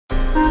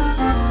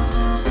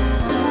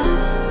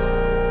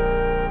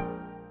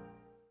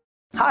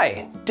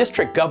Hi,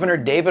 District Governor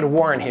David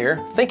Warren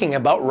here, thinking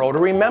about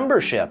Rotary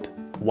membership.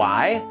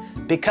 Why?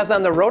 Because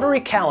on the Rotary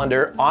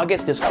calendar,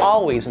 August is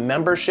always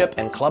Membership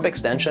and Club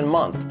Extension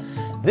Month.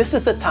 This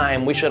is the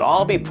time we should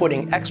all be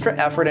putting extra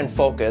effort and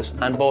focus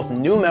on both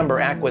new member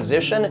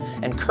acquisition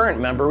and current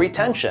member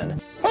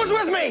retention. Who's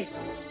with me?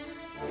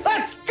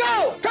 Let's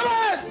go! Come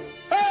on!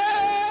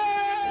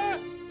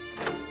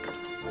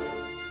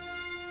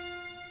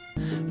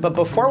 But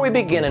before we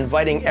begin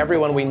inviting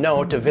everyone we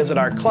know to visit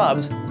our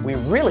clubs, we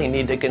really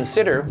need to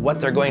consider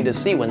what they're going to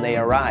see when they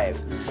arrive.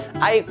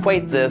 I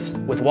equate this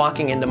with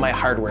walking into my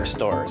hardware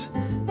stores.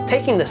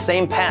 Taking the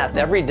same path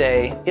every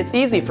day, it's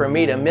easy for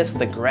me to miss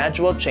the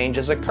gradual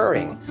changes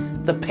occurring.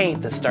 The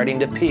paint that's starting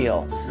to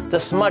peel, the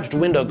smudged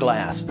window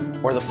glass,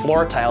 or the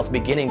floor tiles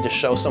beginning to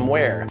show some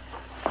wear.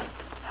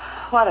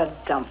 What a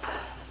dump.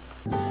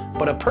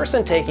 But a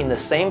person taking the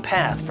same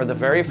path for the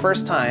very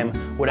first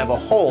time would have a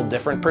whole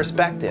different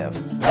perspective.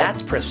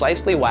 That's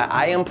precisely why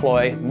I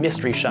employ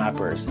mystery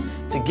shoppers,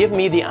 to give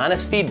me the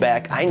honest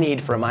feedback I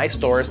need for my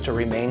stores to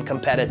remain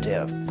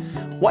competitive.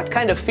 What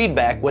kind of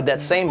feedback would that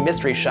same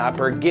mystery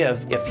shopper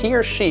give if he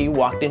or she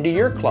walked into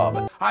your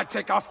club? I'd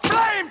take a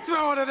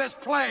flamethrower to this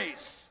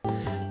place!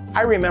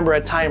 I remember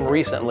a time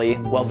recently,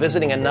 while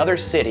visiting another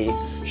city,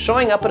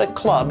 showing up at a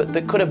club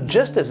that could have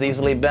just as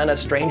easily been a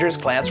strangers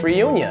class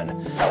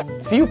reunion.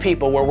 Few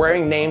people were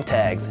wearing name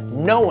tags,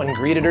 no one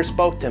greeted or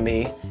spoke to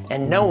me,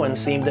 and no one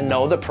seemed to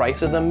know the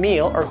price of the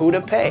meal or who to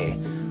pay.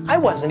 I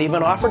wasn't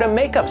even offered a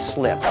makeup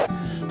slip.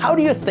 How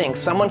do you think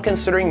someone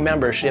considering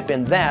membership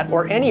in that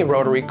or any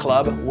Rotary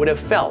club would have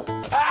felt?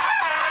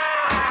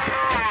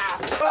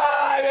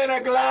 I'm in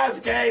a glass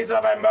case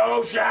of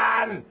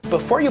emotion!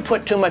 Before you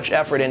put too much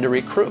effort into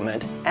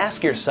recruitment,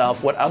 ask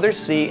yourself what others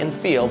see and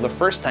feel the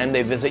first time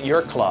they visit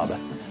your club.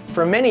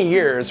 For many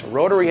years,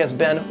 Rotary has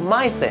been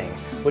my thing,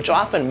 which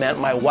often meant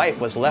my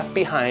wife was left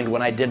behind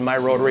when I did my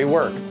Rotary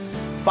work.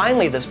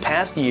 Finally, this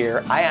past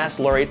year, I asked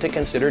Lori to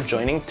consider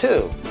joining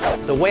too.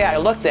 The way I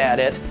looked at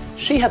it,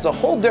 she has a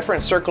whole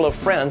different circle of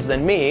friends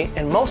than me,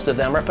 and most of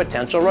them are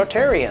potential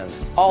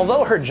Rotarians.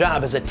 Although her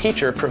job as a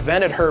teacher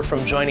prevented her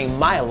from joining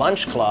my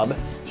lunch club,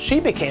 she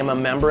became a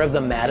member of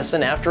the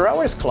Madison After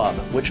Hours Club,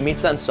 which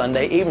meets on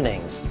Sunday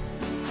evenings.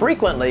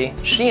 Frequently,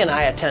 she and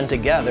I attend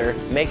together,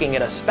 making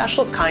it a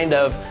special kind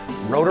of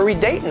Rotary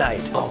date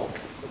night. Oh.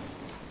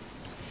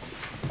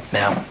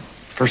 Ma'am,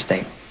 first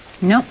date.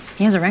 Nope,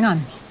 he has a ring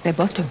on. They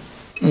both do.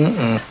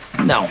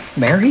 No.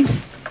 Married?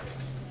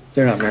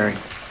 They're not married.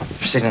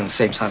 They're sitting on the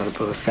same side of the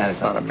booth. That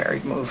is not a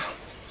married move.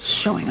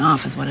 Showing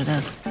off is what it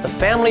is. The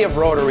family of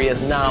Rotary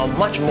is now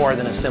much more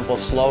than a simple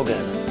slogan.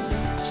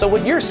 So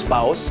would your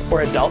spouse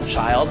or adult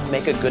child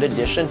make a good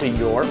addition to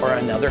your or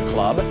another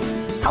club?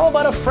 How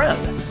about a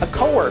friend, a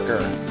coworker,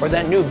 or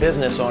that new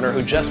business owner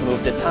who just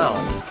moved to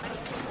town?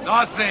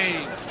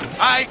 Nothing!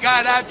 I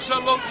got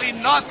absolutely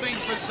nothing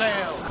for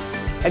sale!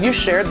 Have you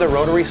shared the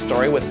Rotary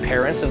story with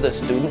parents of the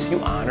students you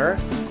honor,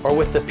 or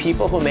with the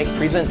people who make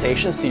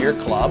presentations to your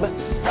club?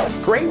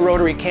 Great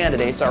Rotary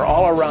candidates are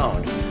all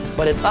around,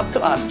 but it's up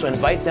to us to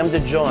invite them to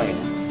join.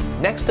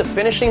 Next to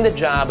finishing the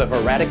job of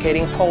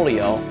eradicating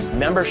polio,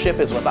 membership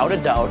is without a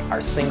doubt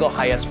our single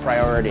highest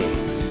priority.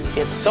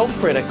 It's so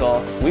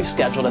critical, we've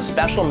scheduled a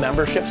special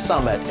membership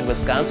summit in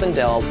Wisconsin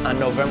Dells on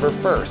November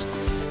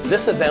 1st.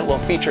 This event will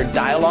feature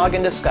dialogue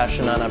and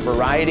discussion on a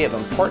variety of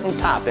important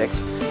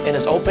topics and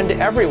is open to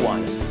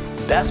everyone.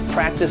 Best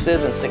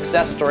practices and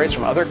success stories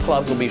from other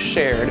clubs will be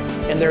shared,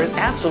 and there is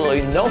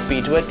absolutely no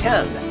fee to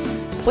attend.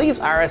 Please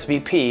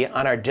RSVP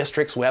on our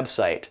district's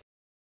website.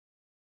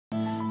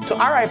 To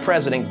RI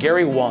President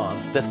Gary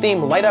Wong, the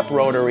theme Light Up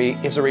Rotary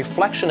is a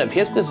reflection of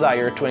his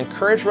desire to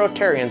encourage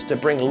Rotarians to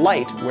bring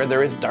light where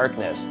there is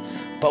darkness.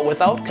 But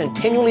without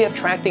continually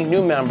attracting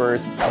new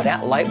members,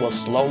 that light will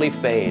slowly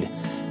fade.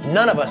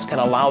 None of us can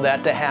allow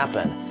that to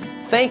happen.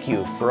 Thank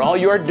you for all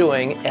you are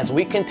doing as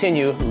we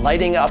continue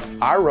lighting up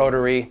our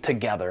Rotary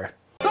together.